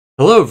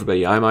Hello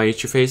everybody, I'm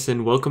IHyourface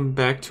and welcome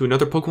back to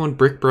another Pokemon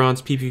Brick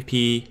Bronze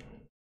PvP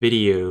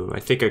video.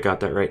 I think I got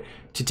that right.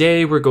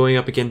 Today we're going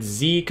up against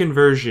Z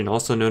Conversion,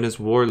 also known as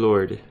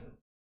Warlord.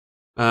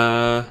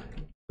 But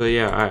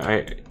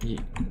yeah,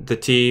 the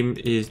team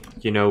is,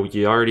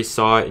 you already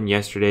saw it in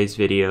yesterday's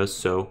video,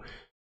 so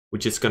we're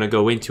just gonna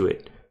go into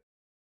it.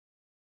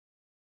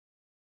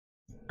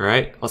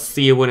 Alright, I'll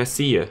see you when I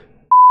see you.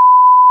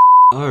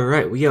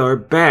 Alright, we are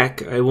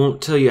back. I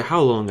won't tell you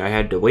how long I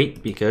had to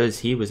wait because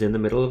he was in the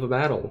middle of a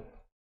battle.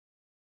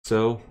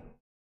 So,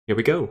 here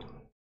we go.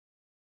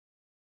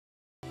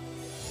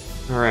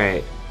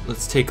 Alright,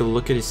 let's take a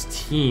look at his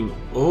team.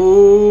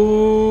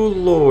 Oh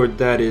lord,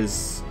 that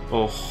is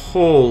a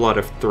whole lot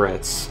of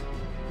threats.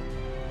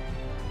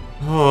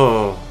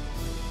 Oh.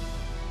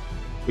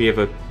 We have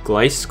a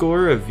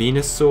Gliscor, a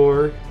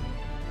Venusaur,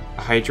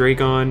 a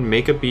Hydreigon,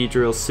 Mega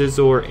Beedrill,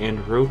 Scizor, and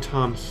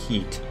Rotom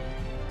Heat.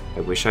 I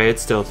wish I had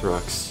Stealth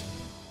Rocks.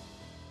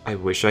 I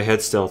wish I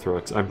had Stealth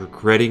Rocks. I'm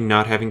regretting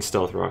not having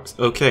Stealth Rocks.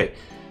 Okay,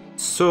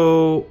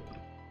 so...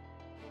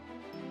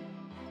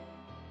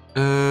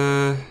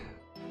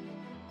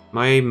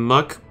 my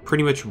Muck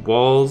pretty much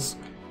walls...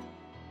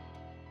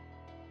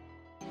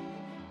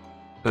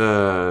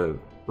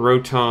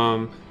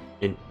 Rotom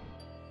and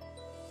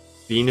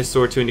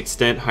Venusaur to an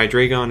extent,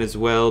 Hydreigon as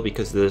well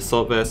because of the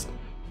Assault Vest.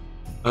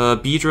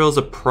 Beedrill's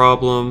a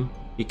problem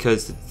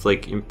because it's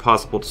like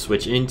impossible to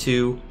switch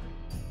into.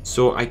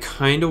 So I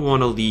kind of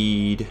want to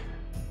lead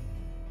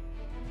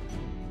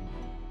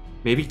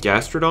maybe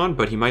Gastrodon,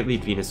 but he might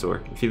lead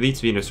Venusaur. If he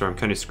leads Venusaur, I'm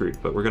kind of screwed,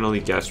 but we're going to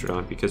lead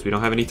Gastrodon because we don't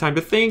have any time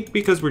to think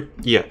because we're...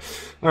 yeah.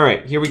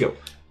 Alright, here we go.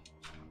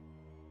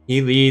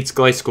 He leads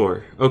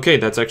Gliscor. Okay,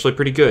 that's actually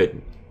pretty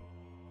good.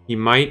 He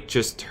might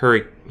just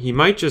he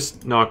might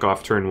just knock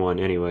off turn 1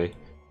 anyway.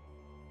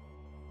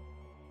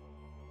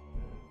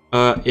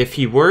 If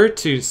he were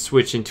to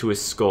switch into a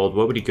Scald,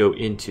 what would he go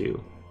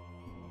into?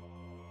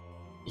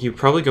 He would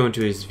probably go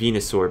into his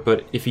Venusaur,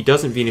 but if he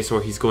doesn't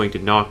Venusaur, he's going to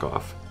knock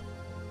off.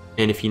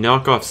 And if he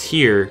knock offs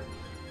here,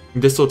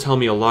 this will tell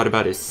me a lot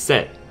about his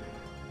set.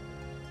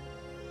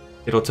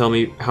 It'll tell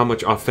me how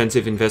much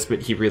offensive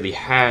investment he really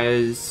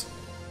has.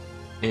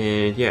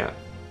 And yeah.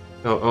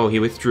 Oh, he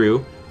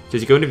withdrew.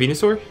 Does he go into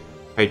Venusaur?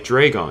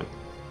 Hydreigon.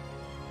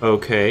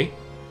 Okay.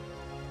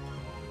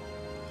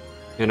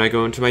 And I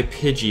go into my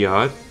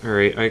Pidgeot.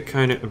 Alright,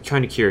 I'm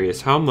kinda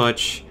curious. How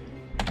much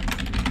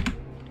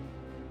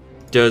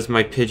does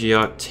my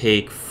Pidgeot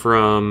take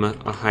from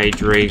a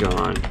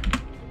Hydreigon?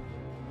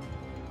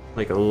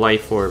 Like a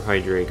Life Orb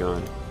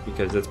Hydreigon,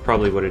 because that's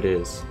probably what it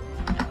is.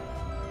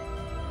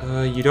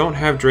 You don't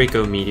have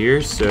Draco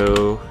Meteor,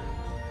 so...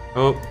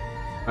 oh,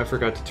 I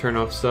forgot to turn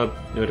off sub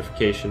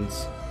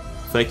notifications.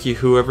 Thank you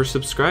whoever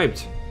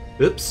subscribed.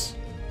 Oops.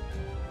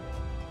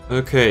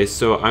 Okay,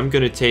 so I'm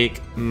gonna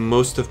take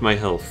most of my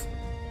health.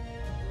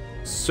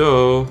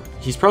 So,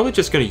 he's probably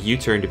just gonna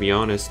U-turn to be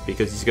honest,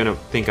 because he's gonna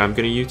think I'm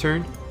gonna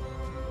U-turn.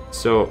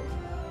 So,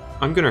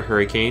 I'm gonna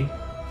Hurricane.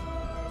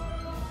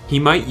 He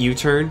might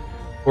U-turn,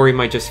 or he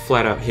might just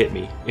flat out hit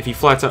me. If he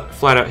flat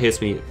out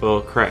hits me, well,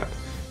 crap.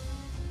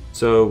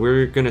 So,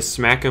 we're gonna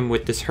smack him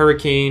with this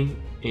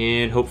Hurricane,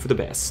 and hope for the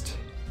best.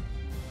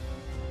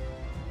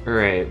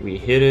 Alright, we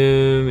hit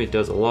him, it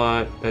does a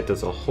lot. That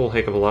does a whole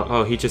heck of a lot.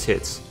 Oh, he just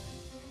hits.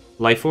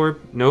 Life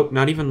Orb? Nope,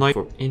 not even Life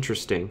Orb.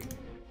 Interesting.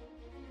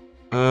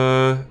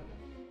 I'm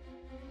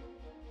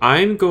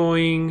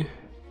going...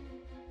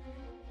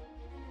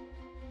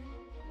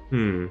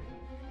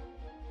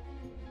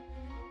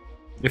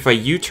 If I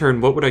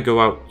U-turn, what would I go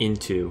out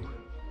into?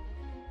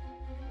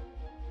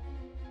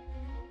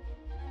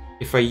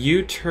 If I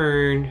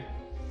U-turn...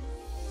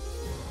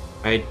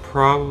 I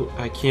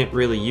can't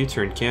really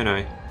U-turn, can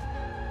I?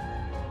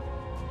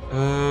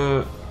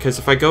 Because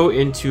if I go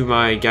into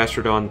my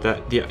Gastrodon,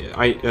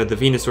 the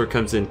Venusaur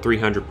comes in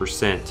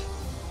 300%.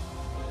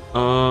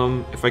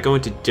 If I go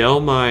into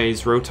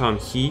Delmai's Rotom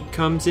Heat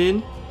comes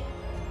in.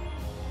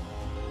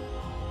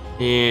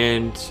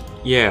 And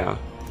yeah.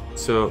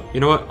 So, you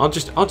know what? I'll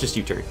just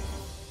U-turn.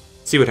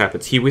 See what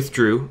happens. He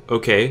withdrew.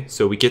 Okay,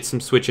 so we get some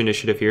switch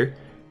initiative here.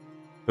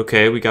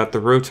 Okay, we got the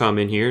Rotom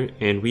in here,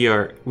 and we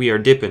are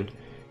dipping.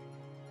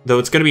 Though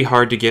it's gonna be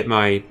hard to get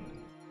my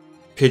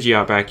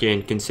Pidgeot back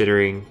in,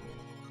 considering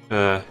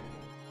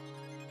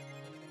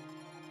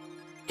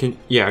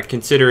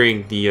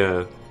considering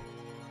the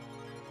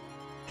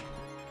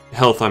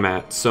health I'm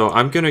at. So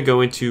I'm gonna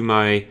go into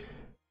my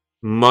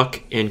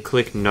Muck and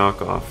click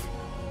Knockoff.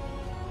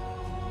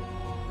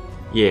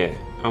 Yeah,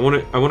 I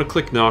wanna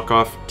click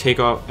Knockoff, take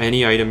off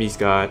any item he's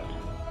got.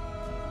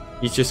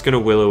 He's just gonna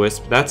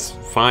Will-O-Wisp. That's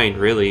fine,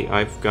 really.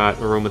 I've got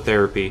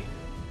Aromatherapy,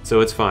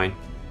 so it's fine.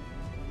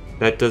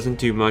 That doesn't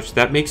do much.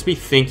 That makes me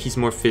think he's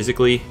more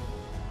physically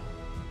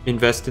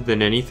invested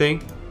than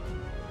anything.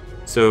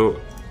 So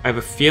I have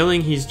a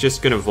feeling he's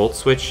just gonna Volt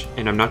Switch,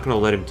 and I'm not gonna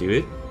let him do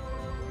it.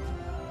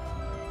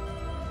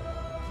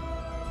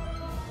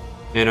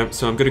 And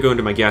so I'm gonna go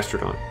into my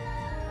Gastrodon.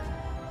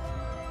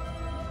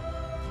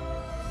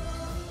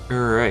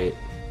 Alright.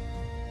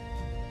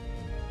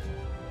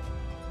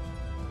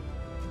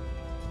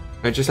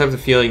 I just have the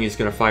feeling he's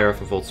gonna fire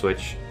off a Volt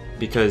Switch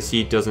because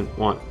he doesn't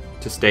want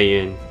to stay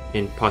in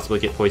and possibly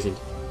get poisoned.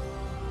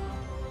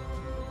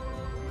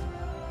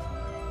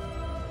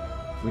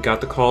 We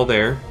got the call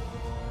there.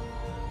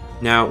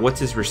 Now, what's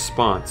his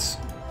response?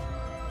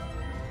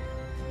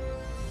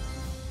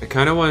 I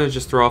kind of want to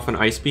just throw off an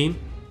Ice Beam.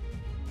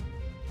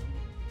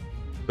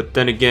 But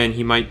then again,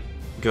 he might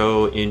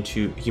go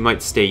into... he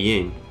might stay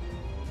in.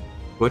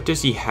 What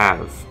does he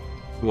have?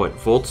 What?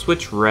 Volt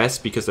Switch,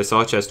 Rest, because I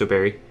saw a Chesto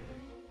Berry.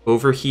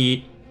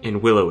 Overheat,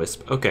 and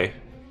Will-O-Wisp. Okay,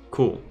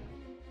 cool.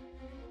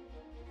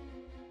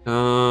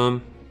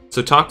 So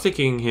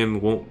Toxicking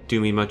him won't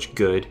do me much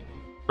good.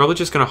 Probably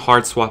just gonna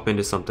hard swap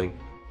into something.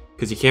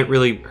 Because he can't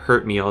really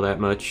hurt me all that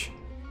much.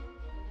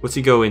 What's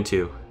he go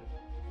into?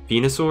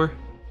 Venusaur?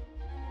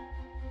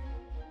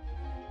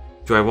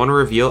 Do I want to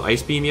reveal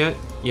Ice Beam yet?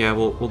 Yeah,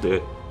 we'll do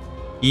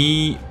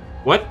it.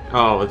 What?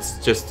 Oh, it's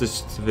just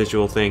a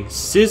visual thing.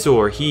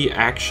 Scizor, he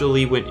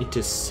actually went into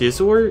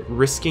Scizor,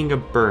 risking a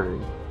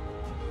burn.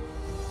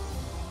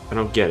 I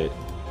don't get it.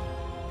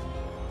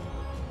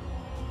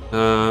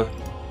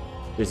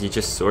 Does he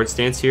just Sword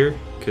Stance here?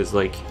 Because,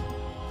 like,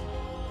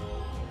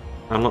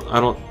 I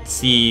don't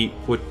see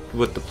what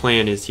the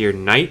plan is here.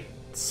 Night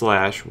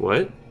slash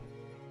what?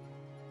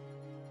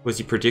 Was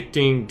he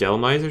predicting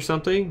Delmise or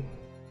something?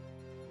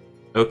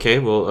 Okay,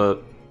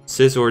 well,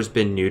 Scizor's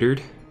been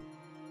neutered.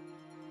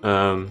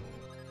 I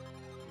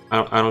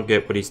don't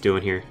get what he's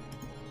doing here.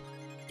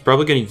 He's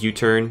probably gonna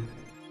U-turn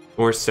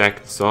or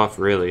sack this off,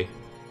 really.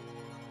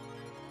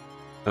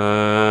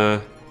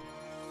 I'll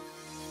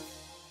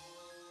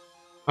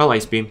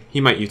Ice Beam.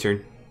 He might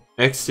U-turn.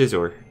 X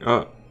Scizor.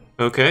 Oh,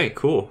 okay,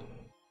 cool.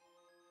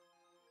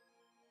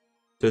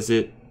 Does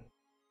it...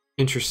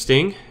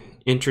 Interesting.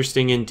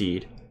 Interesting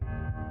indeed.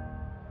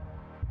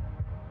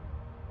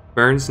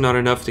 Burn's not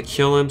enough to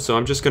kill him, so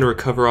I'm just going to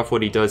recover off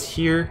what he does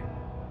here.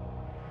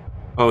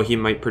 Oh, he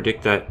might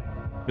predict that.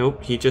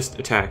 Nope, he just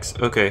attacks.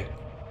 Okay.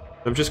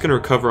 I'm just going to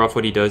recover off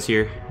what he does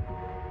here.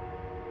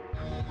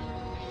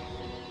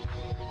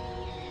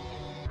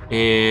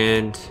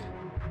 And...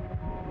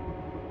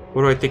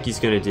 what do I think he's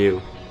going to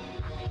do?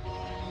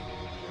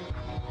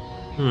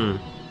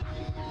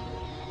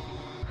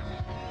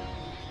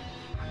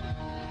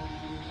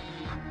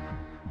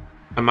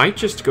 I might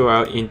just go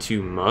out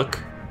into Muck.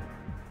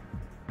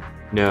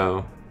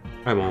 No,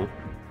 I won't.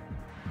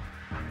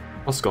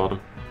 I'll Scald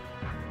him.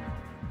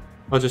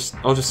 I'll just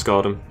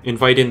Scald him.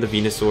 Invite in the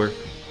Venusaur.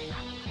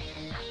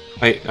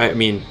 I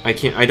mean,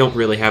 I don't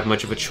really have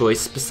much of a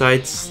choice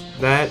besides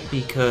that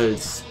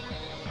because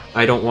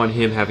I don't want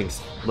him having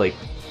like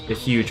a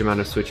huge amount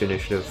of switch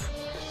initiative,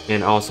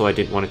 and also I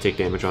didn't want to take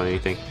damage on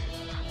anything.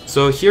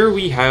 So here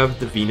we have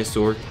the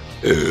Venusaur.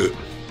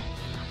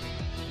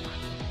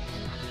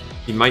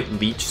 He might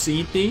Leech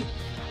Seed me.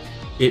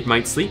 It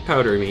might Sleep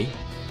Powder me.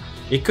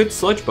 It could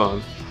Sludge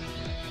Bomb.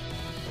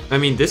 I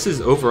mean, this is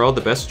overall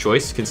the best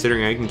choice,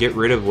 considering I can get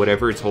rid of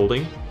whatever it's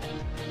holding.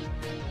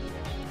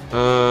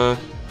 I'm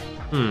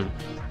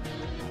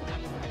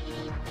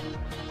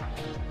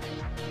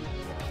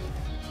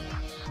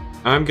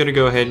gonna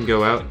go ahead and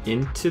go out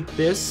into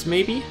this,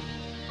 maybe?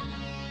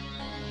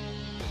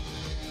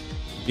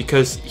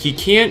 Because he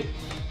can't...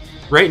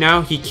 right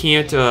now, he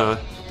can't,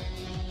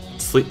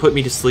 put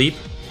me to sleep.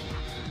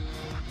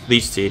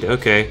 Leech Seed,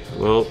 okay.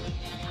 Well,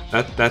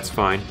 that's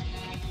fine.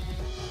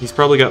 He's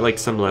probably got, like,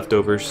 some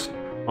leftovers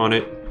on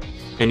it.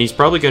 And he's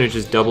probably gonna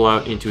just double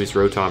out into his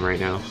Rotom right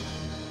now.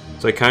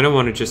 So I kind of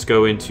want to just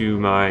go into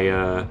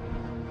my,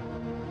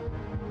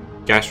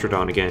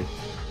 Gastrodon again.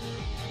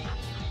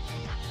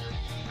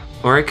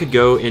 Or I could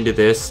go into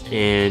this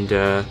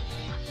and,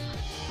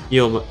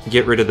 he'll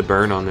get rid of the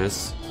burn on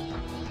this.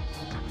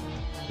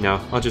 No,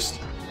 I'll just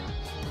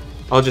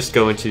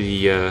go into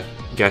the,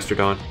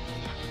 Gastrodon.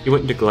 He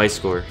went into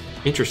Gliscor.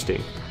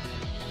 Interesting.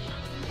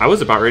 I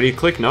was about ready to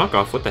click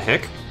knockoff. What the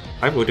heck?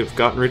 I would have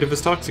gotten rid of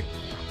his Toxic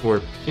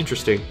Orb.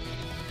 Interesting.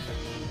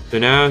 So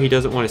now he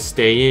doesn't want to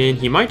stay in.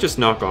 He might just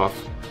knock off.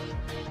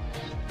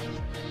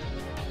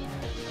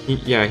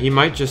 Yeah, he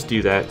might just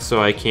do that so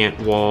I can't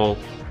wall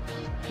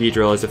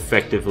Beedrill as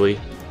effectively.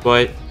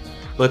 But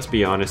let's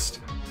be honest.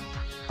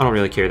 I don't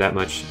really care that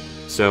much.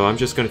 So I'm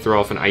just going to throw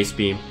off an Ice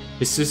Beam.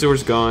 His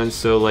Scizor's gone,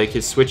 so like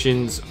his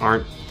switch-ins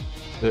aren't...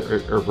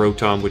 or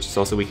Rotom, which is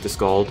also weak to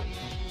Scald.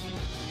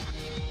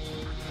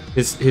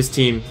 His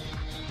team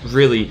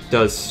really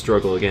does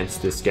struggle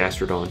against this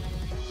Gastrodon.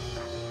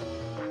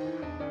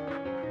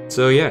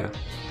 So yeah.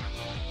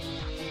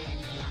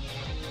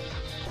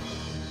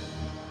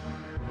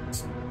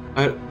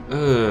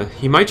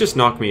 He might just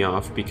knock me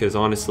off because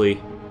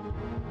honestly,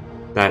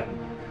 that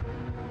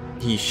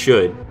he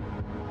should.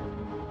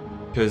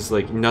 Because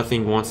like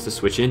nothing wants to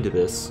switch into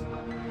this.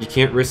 You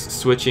can't risk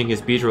switching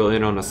his Beedrill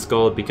in on a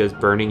Scald because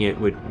burning it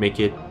would make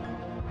it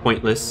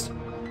pointless.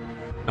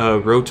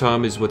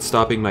 Rotom is what's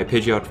stopping my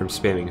Pidgeot from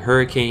spamming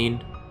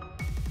Hurricane.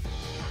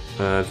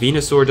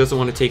 Venusaur doesn't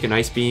want to take an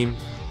Ice Beam.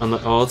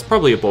 Oh, it's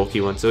probably a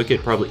bulky one, so it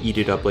could probably eat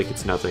it up like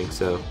it's nothing,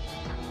 so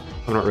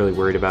I'm not really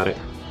worried about it.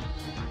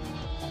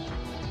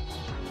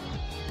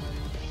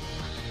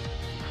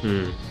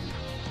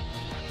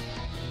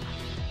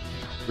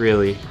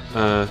 Really?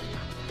 Yeah,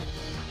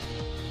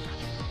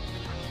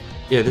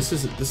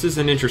 this is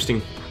an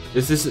interesting.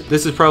 This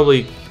is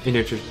probably an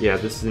yeah,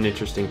 this is an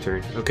interesting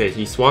turn. Okay,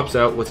 he swaps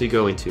out. What's he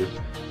going to?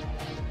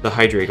 The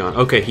Hydreigon.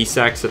 Okay, he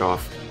sacks it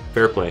off.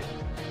 Fair play.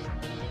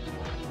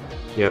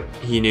 Yep,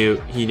 he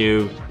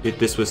knew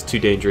this was too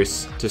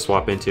dangerous to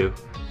swap into.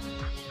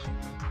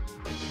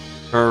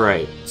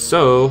 Alright,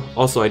 so,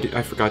 also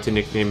I forgot to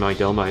nickname my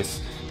Delmise.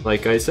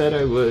 Like I said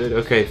I would.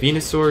 Okay,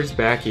 Venusaur's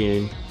back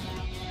in.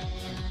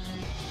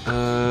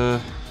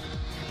 Oh,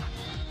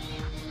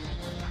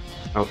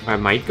 I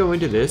might go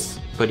into this,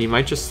 but he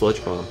might just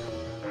Sludge Bomb.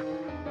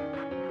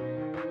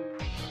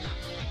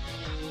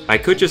 I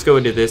could just go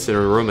into this and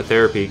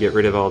Aromatherapy, get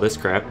rid of all this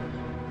crap.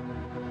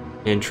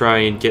 And try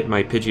and get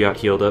my Pidgeot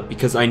healed up,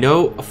 because I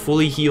know a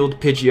fully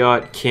healed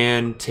Pidgeot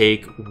can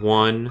take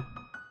one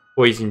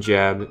Poison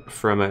Jab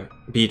from a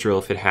Beedrill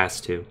if it has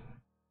to.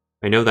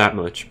 I know that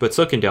much, but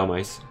so can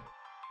Delmise.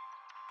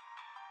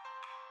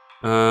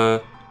 I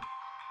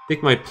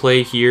think my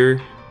play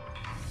here...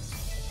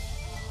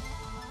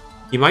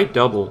 He might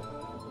double.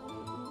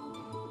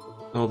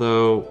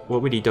 Although,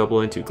 what would he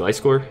double into?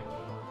 Gliscor?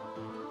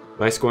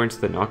 Gliscor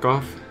into the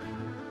knockoff?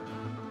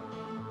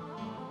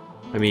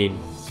 I mean...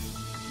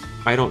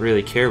 I don't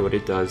really care what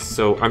it does,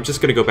 so I'm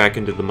just gonna go back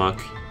into the muck.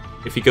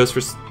 If he goes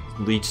for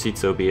Leech Seed,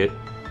 so be it.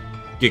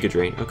 Giga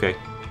Drain, okay.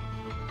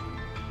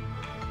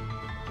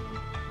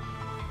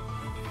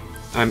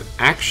 I'm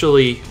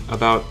actually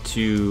about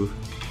to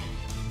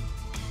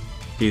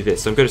do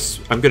this. I'm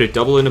gonna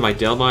double into my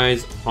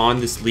Delmise on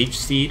this Leech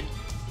Seed.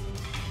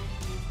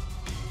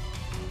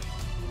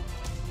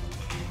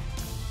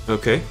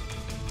 Okay.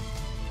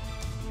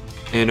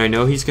 And I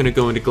know he's gonna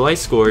go into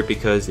Gliscor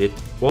because it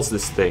walls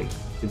this thing.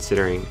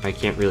 Considering I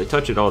can't really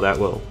touch it all that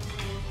well.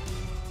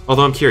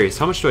 Although I'm curious,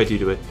 how much do I do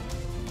to it?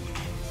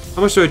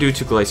 How much do I do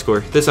to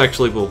Gliscor? This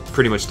actually will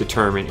pretty much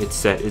determine its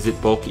set. Is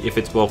it bulky? If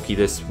it's bulky,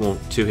 this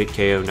won't 2-hit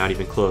KO, not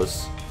even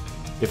close.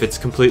 If it's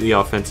completely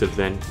offensive,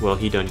 then, well,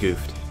 he done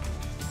goofed.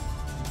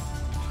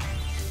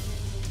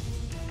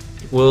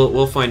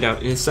 We'll find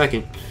out in a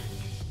second.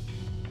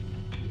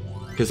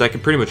 Because I can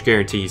pretty much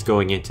guarantee he's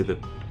going into the...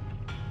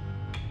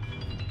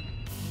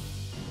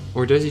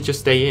 Or does he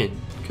just stay in?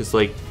 Because,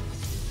 like...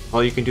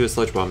 All you can do is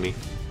Sludge Bomb me.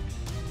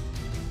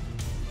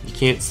 You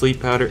can't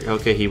Sleep Powder.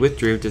 Okay, he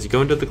withdrew. Does he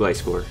go into the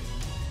Gliscor?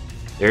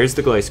 There's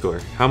the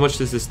Gliscor. How much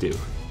does this do?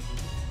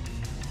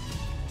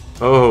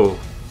 Oh.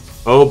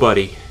 Oh,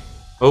 buddy.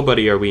 Oh,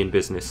 buddy, are we in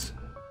business?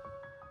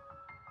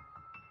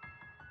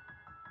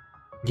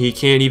 He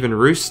can't even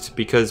Roost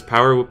because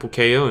Power Whip will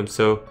KO him,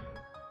 so...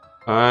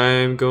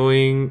 I'm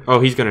going... Oh,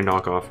 he's gonna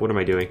knock off. What am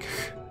I doing?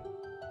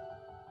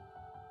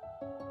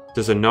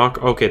 Does a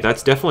knock... Okay,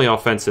 that's definitely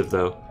offensive,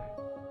 though.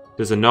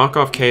 Does a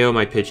knockoff KO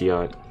my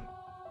Pidgeot?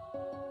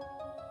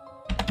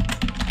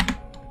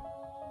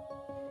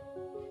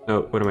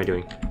 Oh, what am I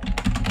doing?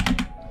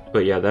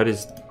 But yeah, that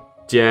is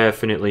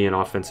definitely an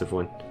offensive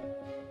one.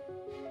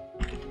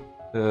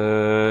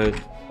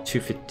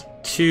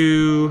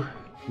 252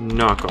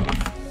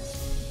 knockoff.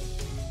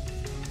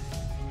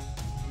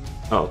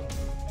 Oh,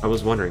 I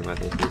was wondering why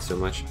they did so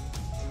much.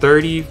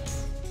 30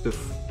 to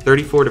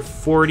 34 to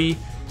 40.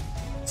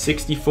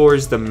 64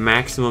 is the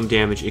maximum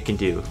damage it can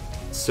do.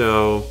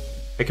 So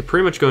I could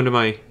pretty much go into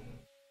my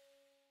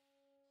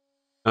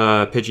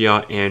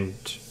Pidgeot and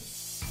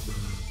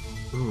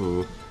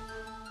ooh,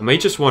 I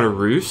might just want to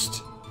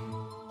Roost.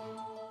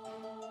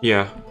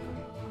 Yeah,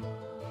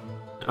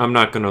 I'm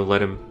not gonna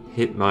let him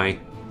hit my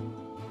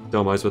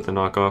Delmise with the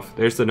knockoff.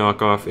 There's the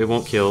knockoff. It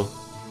won't kill.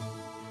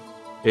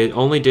 It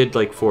only did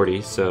like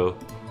 40, so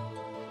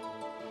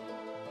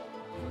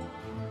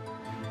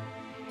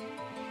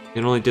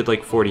it only did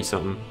like 40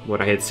 something. What,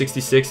 I had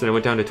 66 and I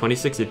went down to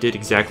 26, it did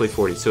exactly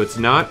 40. So it's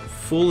not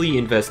fully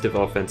investive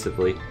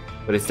offensively,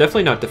 but it's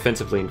definitely not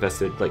defensively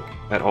invested, like,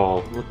 at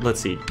all. Let's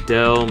see,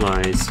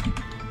 Delmise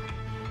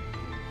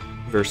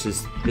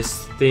versus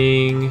this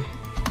thing.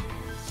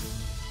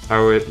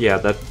 Yeah,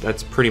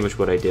 that's pretty much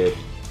what I did.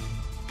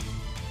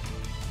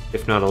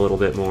 If not a little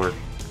bit more.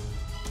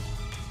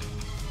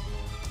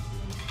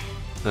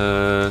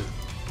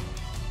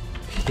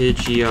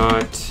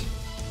 Pidgeot.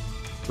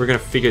 We're gonna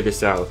figure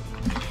this out.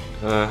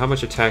 How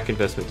much attack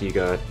investment do you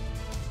got?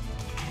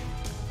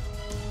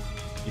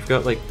 You've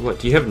got like, what,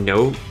 do you have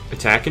no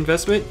attack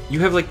investment?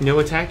 You have like no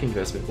attack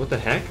investment, what the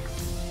heck?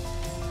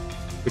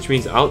 Which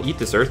means I'll eat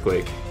this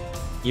Earthquake.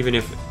 Even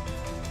if,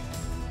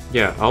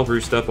 yeah, I'll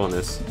Roost up on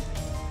this.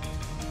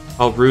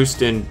 I'll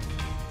Roost and,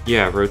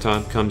 yeah,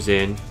 Rotom comes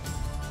in,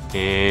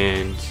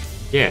 and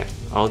yeah,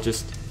 I'll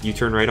just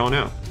U-turn right on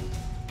out.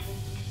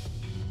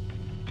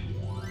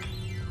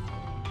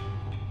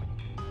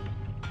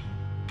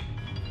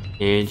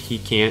 And he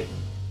can't,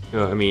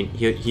 I mean,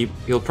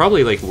 he'll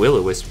probably like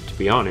Will-O-Wisp, to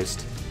be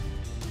honest.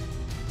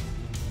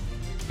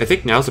 I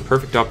think now's a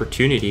perfect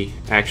opportunity,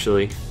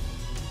 actually,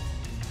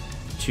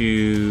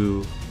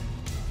 to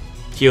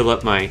heal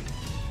up my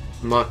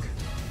Muck.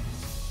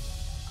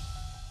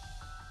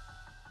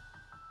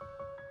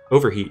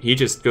 overheat. He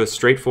just goes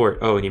straight for it.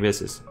 Oh, and he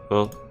misses.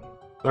 Well,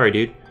 sorry,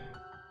 dude.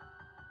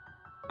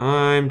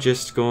 I'm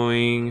just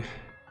going...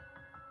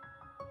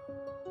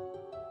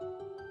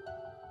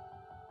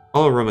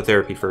 I'll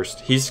aromatherapy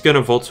first. He's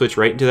gonna volt switch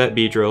right into that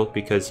Beedrill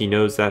because he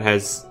knows that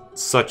has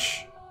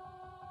such...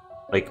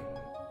 Like...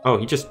 Oh,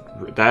 he just...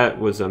 That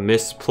was a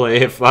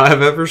misplay if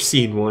I've ever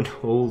seen one.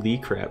 Holy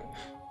crap.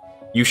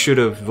 You should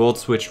have volt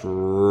switched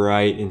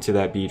right into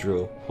that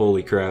Beedrill.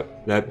 Holy crap.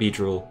 That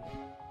Beedrill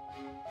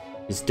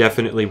is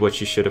definitely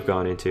what you should have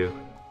gone into.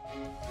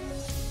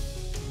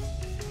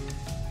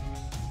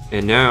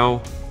 And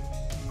now...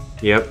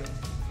 Yep.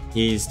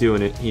 He's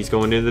doing it. He's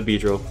going into the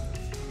Beedrill.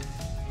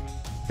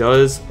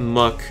 Does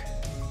Muck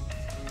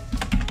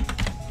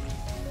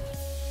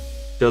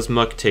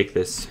take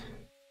this?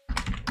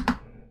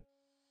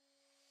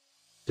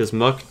 Does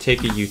Muck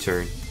take a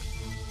U-turn?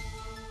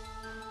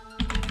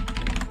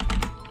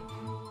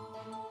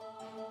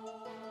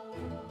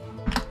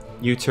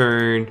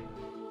 U-turn.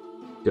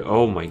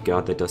 Oh my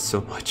god, that does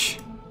so much.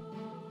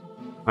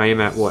 I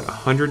am at what?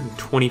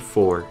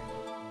 124.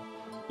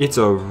 It's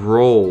a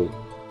roll.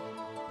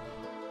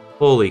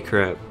 Holy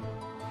crap.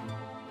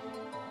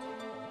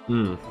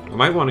 I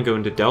might want to go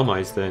into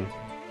Delmise then.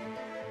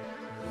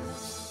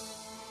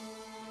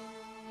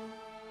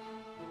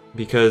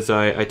 Because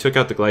I took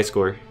out the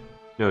Gliscor.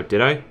 No,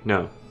 did I?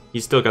 No.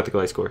 He's still got the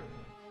Gliscor.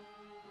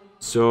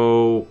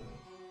 So...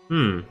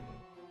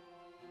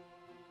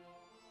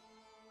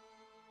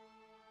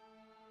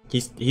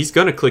 He's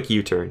gonna click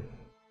U-turn.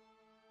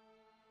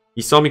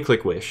 He saw me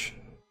click Wish.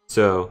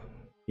 So,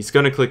 he's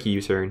gonna click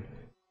U-turn.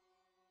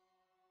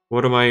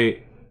 What am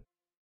I...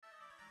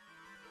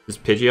 Does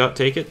Pidgeot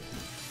take it?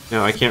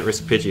 No, I can't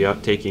risk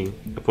Pidgeot taking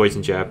a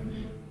Poison Jab.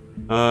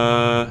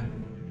 I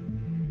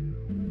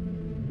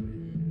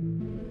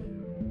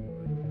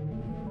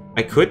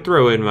could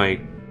throw in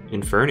my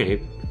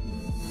Infernape.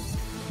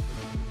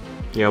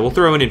 Yeah, we'll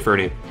throw in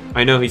Infernape.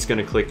 I know he's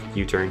gonna click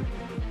U-turn.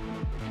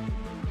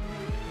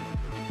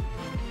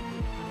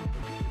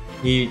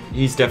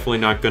 He's definitely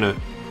not gonna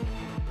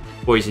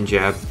Poison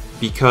Jab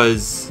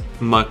because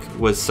Muck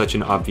was such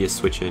an obvious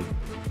switch in.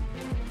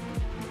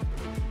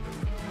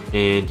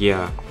 And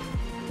yeah.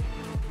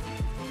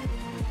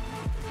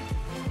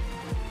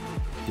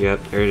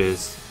 Yep, there it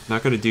is.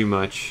 Not gonna do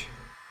much.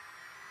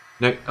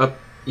 Next up,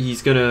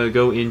 he's gonna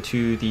go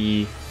into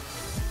the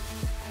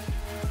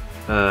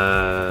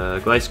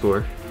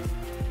Gliscor.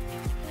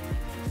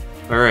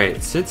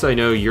 Alright, since I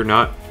know you're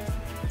not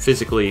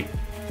physically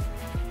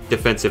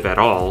defensive at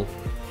all,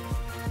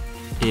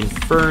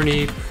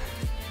 Infernape,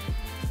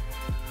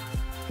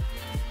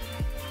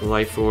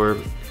 Life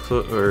Orb,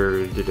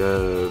 or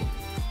did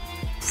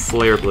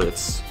Flare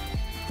Blitz.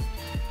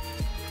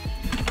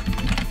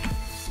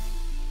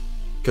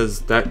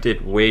 Because that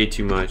did way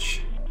too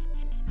much.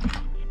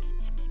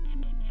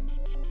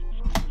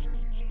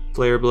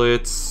 Flare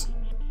Blitz.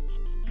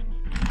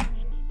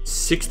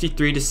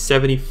 63 to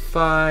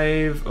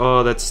 75.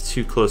 Oh, that's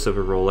too close of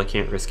a roll. I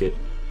can't risk it.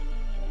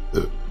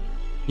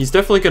 He's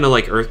definitely gonna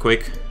like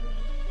Earthquake.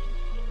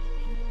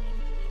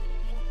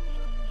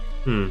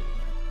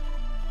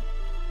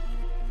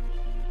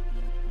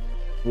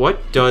 What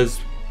does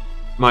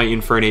my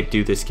Infernape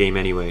do this game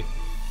anyway?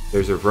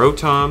 There's a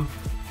Rotom.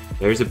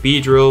 There's a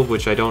Beedrill,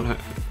 which I don't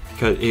have,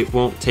 because it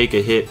won't take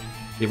a hit.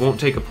 It won't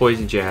take a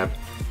Poison Jab.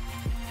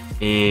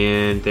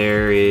 And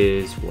there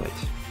is what?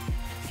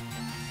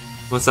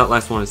 What's that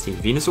last one? Is the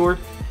Venusaur?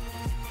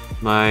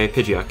 My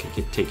Pidgeot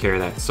can take care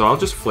of that. So I'll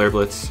just Flare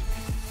Blitz.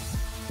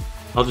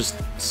 I'll just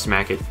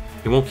smack it.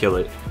 It won't kill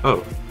it.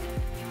 Oh.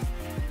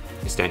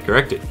 I stand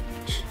corrected.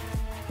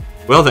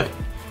 Well then.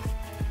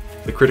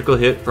 The critical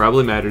hit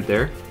probably mattered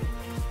there.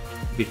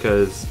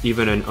 Because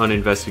even an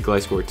uninvested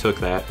Gliscor took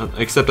that.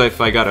 Except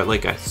if I got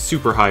like a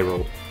super high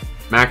roll.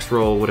 Max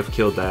roll would have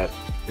killed that.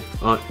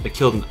 It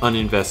killed an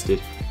uninvested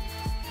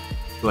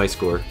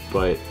Gliscor,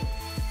 but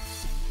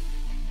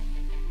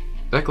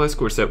that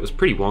Gliscor set was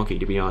pretty wonky,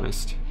 to be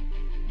honest.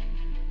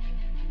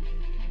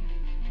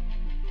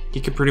 He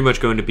could pretty much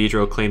go into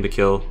Beedrill, claim the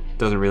kill.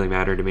 Doesn't really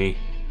matter to me.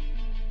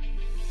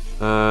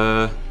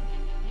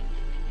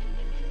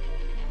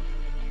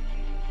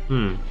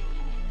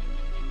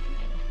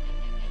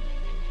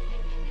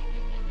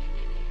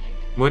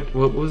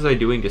 What was I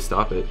doing to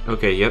stop it?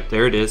 Okay, yep,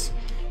 there it is.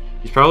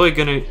 He's probably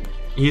gonna...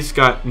 He's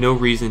got no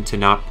reason to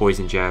not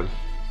Poison Jab.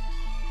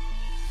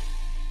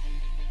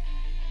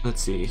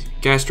 Let's see.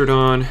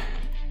 Gastrodon.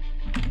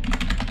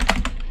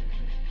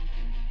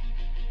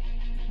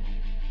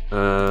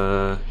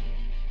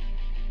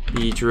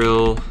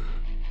 Beedrill.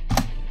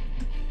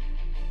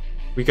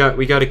 We got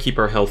to keep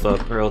our health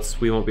up, or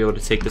else we won't be able to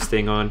take this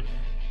thing on.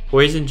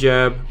 Poison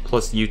Jab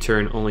plus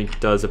U-turn only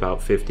does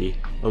about 50,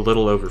 a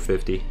little over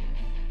 50.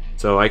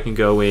 So I can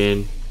go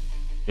in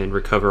and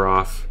recover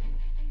off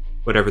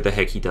whatever the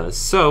heck he does.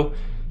 So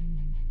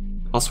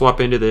I'll swap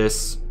into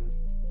this.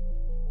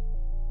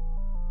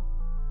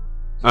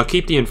 I'll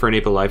keep the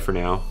Infernape alive for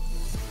now.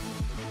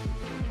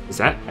 Is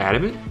that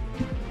Adamant?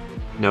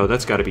 No,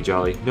 that's gotta be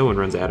Jolly. No one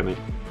runs Adamant,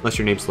 unless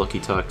your name's Lucky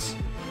Tux.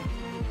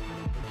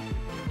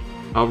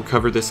 I'll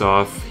recover this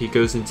off. He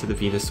goes into the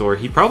Venusaur.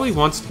 He probably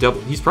wants to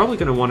double. He's probably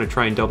going to want to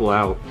try and double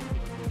out,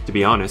 to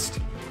be honest.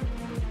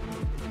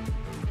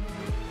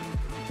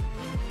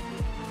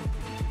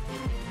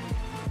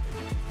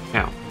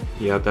 Ow.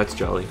 Yeah, that's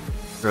jolly.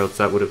 Or else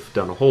that would have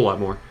done a whole lot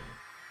more.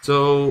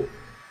 So...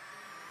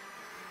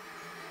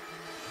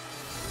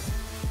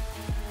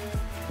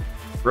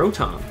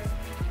 Rotom.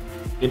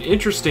 An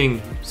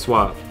interesting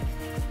swap.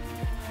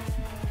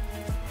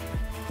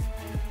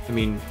 I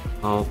mean,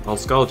 I'll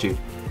scald you.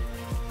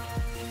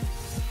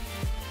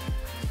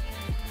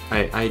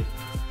 I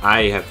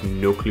have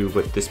no clue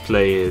what this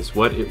play is.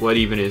 What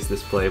even is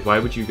this play? Why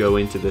would you go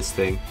into this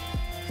thing?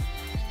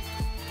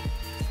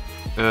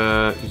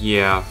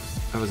 Yeah,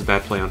 that was a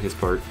bad play on his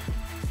part.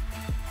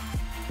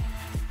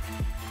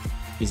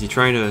 Is he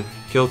trying to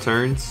kill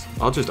turns?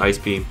 I'll just Ice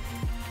Beam.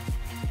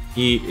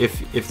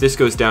 If this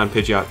goes down,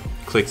 Pidgeot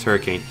clicks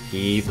Hurricane.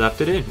 He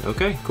left it in.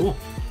 Okay, cool.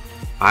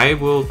 I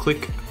will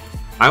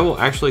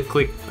actually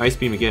click Ice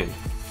Beam again.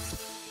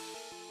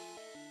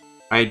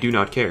 I do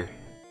not care.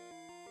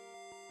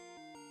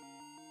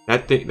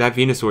 That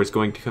Venusaur is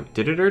going to come.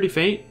 Did it already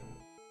faint?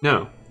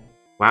 No.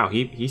 Wow,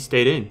 he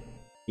stayed in.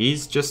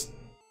 He's just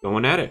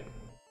going at it.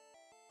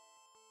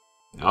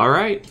 All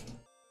right.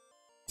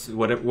 So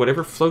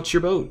whatever floats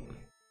your boat.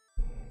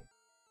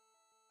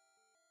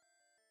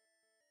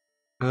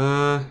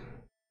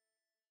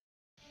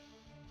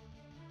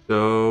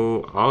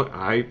 So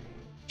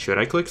should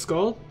I click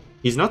Scald?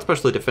 He's not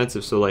specially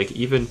defensive, so like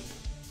even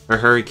a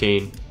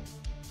Hurricane.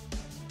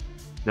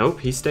 Nope,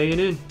 he's staying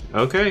in.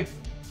 Okay.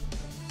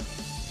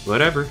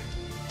 Whatever.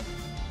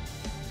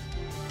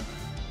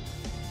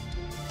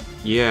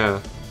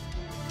 Yeah,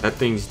 that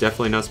thing's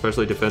definitely not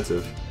specially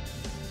defensive.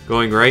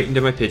 Going right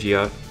into my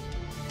Pidgeot.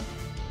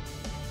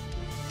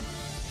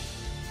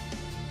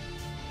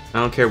 I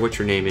don't care what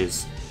your name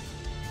is.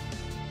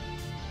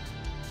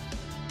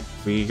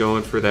 We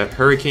going for that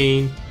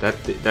Hurricane,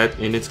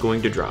 and it's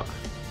going to drop.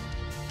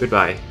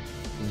 Goodbye.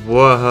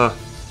 Whoa.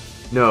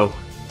 No.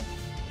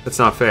 That's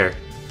not fair.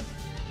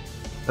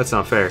 That's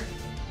not fair.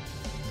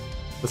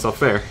 That's not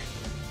fair.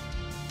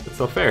 That's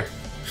not fair.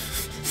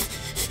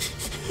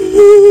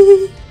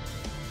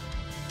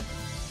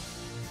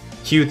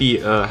 Cue the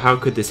how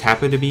could this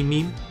happen to me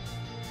meme?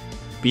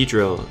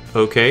 Beedrill.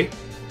 Okay.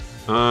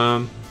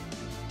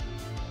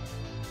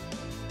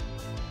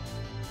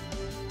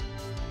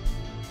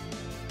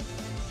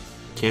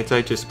 Can't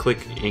I just click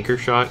Anchor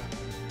Shot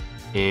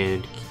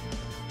and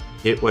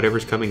hit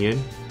whatever's coming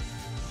in?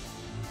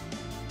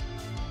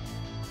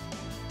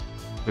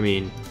 I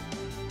mean,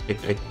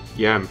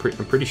 yeah, I'm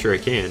pretty sure I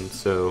can.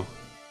 So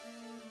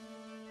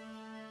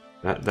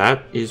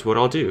that is what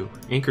I'll do.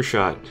 Anchor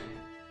Shot.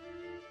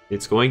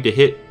 It's going to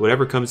hit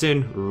whatever comes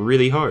in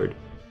really hard.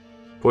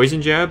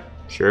 Poison Jab?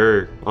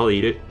 Sure, I'll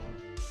eat it.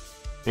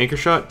 Anchor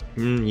Shot?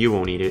 You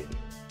won't eat it.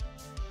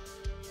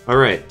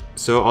 Alright,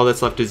 so all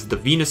that's left is the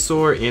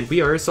Venusaur, and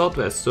we are Assault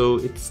Vest, so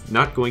it's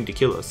not going to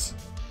kill us.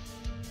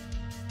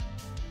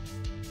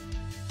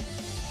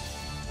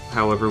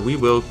 However, we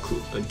will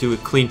do a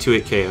clean to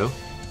it KO.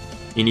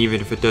 And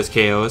even if it does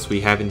KO us, we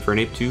have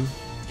Infernape to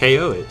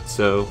KO it.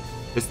 So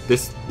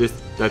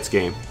that's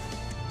game.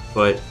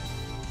 But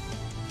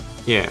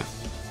yeah.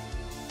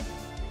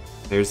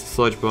 There's the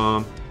Sludge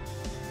Bomb.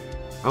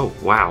 Oh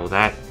wow,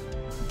 that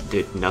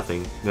did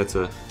nothing. That's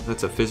a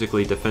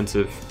physically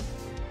defensive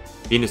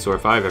Venusaur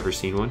if I've ever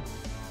seen one.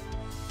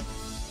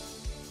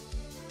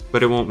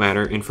 But it won't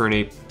matter.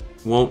 Infernape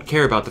won't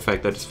care about the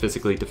fact that it's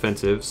physically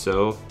defensive,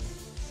 so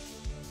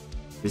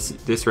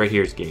this right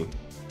here is game.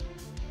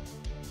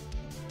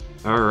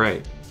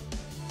 Alright.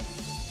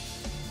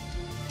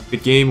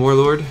 Good game,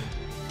 Warlord.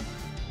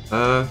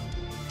 I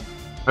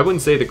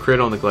wouldn't say the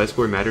crit on the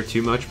Gliscor mattered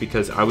too much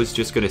because I was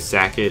just gonna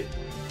sack the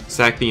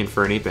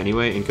Infernape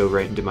anyway and go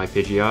right into my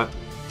Pidgeot.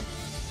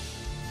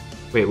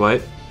 Wait,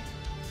 what?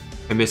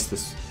 I missed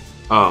this.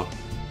 Oh,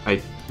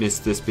 I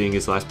missed this being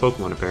his last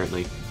Pokemon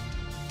apparently.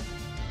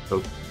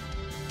 Oh,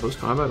 Post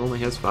Combat only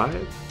has 5? I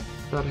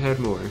thought it had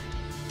more.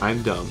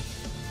 I'm dumb.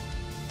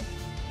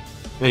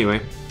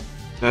 Anyway,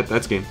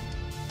 that's game.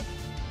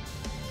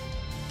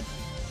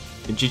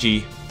 And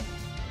GG.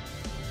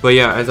 But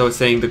yeah, as I was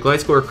saying, the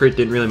Gliscor crit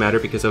didn't really matter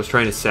because I was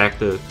trying to sack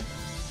the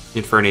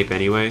Infernape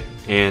anyway,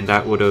 and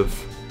that would have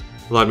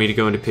allowed me to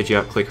go into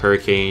Pidgeot, click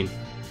Hurricane,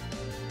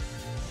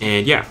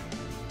 and yeah.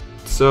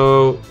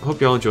 So, hope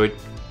y'all enjoyed.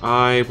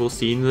 I will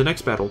see you in the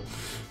next battle.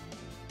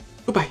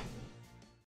 Goodbye.